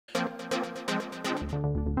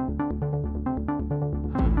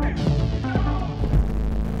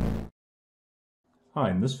Hi,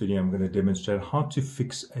 in this video I'm going to demonstrate how to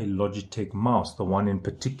fix a Logitech mouse. The one in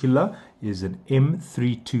particular is an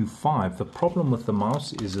m325. The problem with the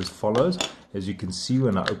mouse is as follows. As you can see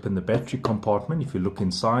when I open the battery compartment, if you look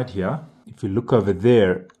inside here, if you look over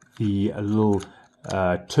there, the little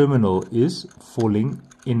terminal is falling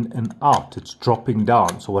in and out. It's dropping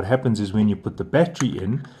down. So what happens is when you put the battery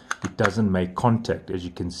in, it doesn't make contact. As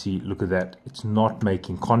you can see, look at that, it's not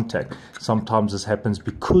making contact. Sometimes this happens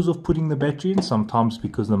because of putting the battery in, sometimes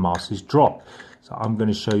because the mouse is dropped. So I'm going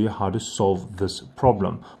to show you how to solve this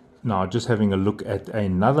problem. Now, just having a look at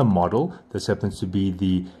another model, this happens to be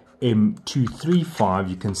the m325.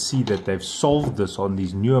 You can see that they've solved this on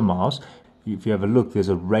these newer mouse. If you have a look, there's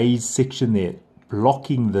a raised section there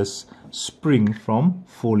blocking this spring from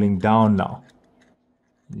falling down now.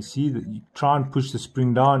 You see that you try and push the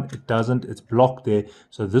spring down, it doesn't, it's blocked there.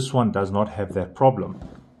 So this one does not have that problem.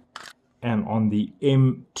 And on the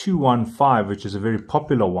m215, which is a very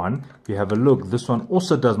popular one, if you have a look, this one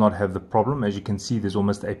also does not have the problem. As you can see, there's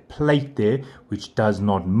almost a plate there which does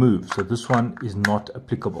not move. So this one is not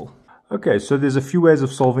applicable. Okay, so there's a few ways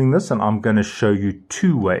of solving this, and I'm going to show you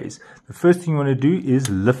two ways. The first thing you want to do is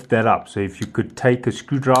lift that up. So if you could take a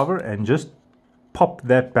screwdriver and just pop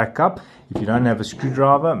that back up. If you don't have a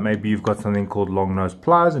screwdriver, maybe you've got something called long nose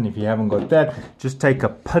pliers, and if you haven't got that, just take a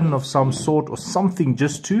pin of some sort or something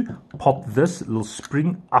just to pop this little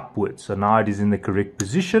spring upwards. So now it is in the correct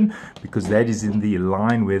position because that is in the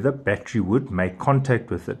line where the battery would make contact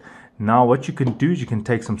with it. Now what you can do is you can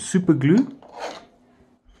take some super glue.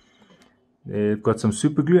 They've got some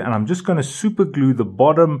super glue, and I'm just going to super glue the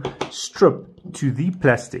bottom strip to the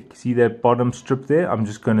plastic. See that bottom strip there? I'm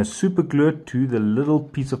just going to super glue it to the little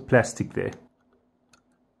piece of plastic there.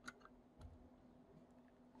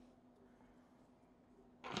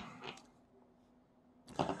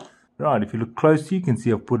 Right, if you look closely, you can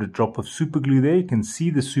see I've put a drop of super glue there. You can see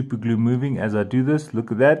the super glue moving as I do this.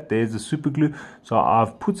 Look at that, there's the super glue. So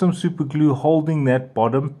I've put some super glue holding that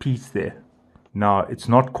bottom piece there. Now, it's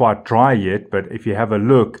not quite dry yet, but if you have a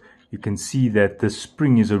look, you can see that the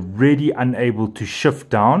spring is already unable to shift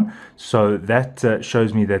down. So that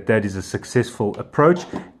shows me that that is a successful approach.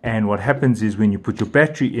 And what happens is when you put your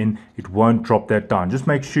battery in, it won't drop that down. Just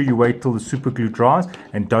make sure you wait till the super glue dries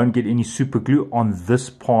and don't get any super glue on this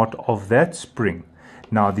part of that spring.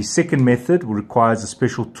 Now, the second method requires a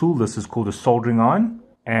special tool. This is called a soldering iron.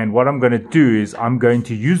 And what I'm going to do is I'm going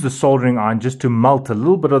to use the soldering iron just to melt a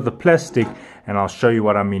little bit of the plastic, and I'll show you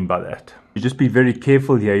what I mean by that. You just be very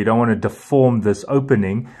careful here. You don't want to deform this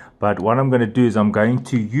opening, but what I'm going to do is I'm going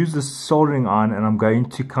to use the soldering iron and I'm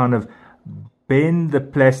going to kind of bend the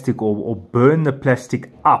plastic or burn the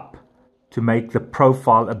plastic up to make the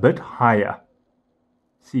profile a bit higher.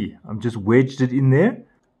 See, I'm just wedged it in there.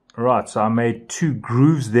 Right, so I made two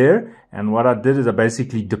grooves there, and what I did is I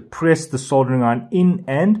basically depressed the soldering iron in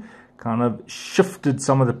and kind of shifted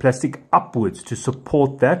some of the plastic upwards to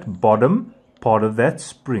support that bottom part of that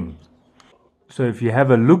spring. So if you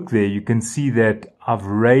have a look there, you can see that I've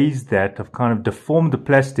raised that, I've kind of deformed the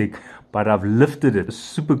plastic, but I've lifted it. The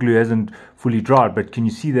super glue hasn't fully dried, but can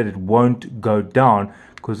you see that it won't go down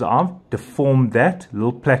because I've deformed that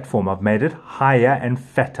little platform. I've made it higher and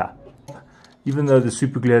fatter. Even though the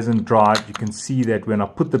super glue hasn't dried, you can see that when I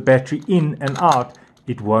put the battery in and out,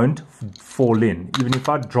 it won't fall in, even if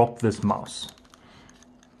I drop this mouse.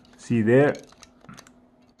 See there?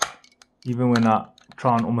 Even when I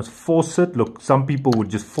try and almost force it, look, some people would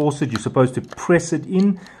just force it. You're supposed to press it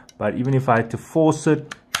in, but even if I had to force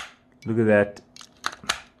it, look at that,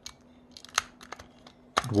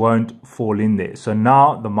 it won't fall in there. So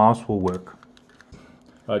now the mouse will work.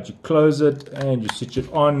 Right, you close it and you switch it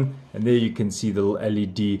on, and there you can see the little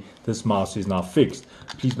LED. This mouse is now fixed.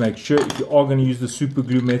 Please make sure if you are going to use the super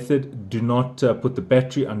glue method, do not put the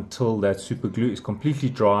battery until that super glue is completely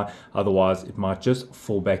dry, otherwise it might just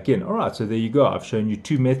fall back in. Alright, so there you go. I've shown you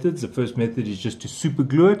two methods. The first method is just to super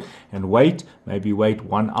glue it and wait, maybe wait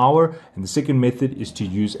 1 hour, and the second method is to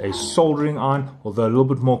use a soldering iron, although a little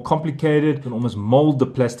bit more complicated. You can almost mold the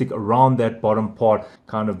plastic around that bottom part,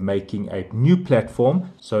 kind of making a new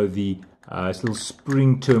platform so the little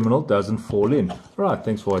spring terminal doesn't fall in. Alright,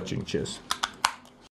 thanks for watching. Cheers.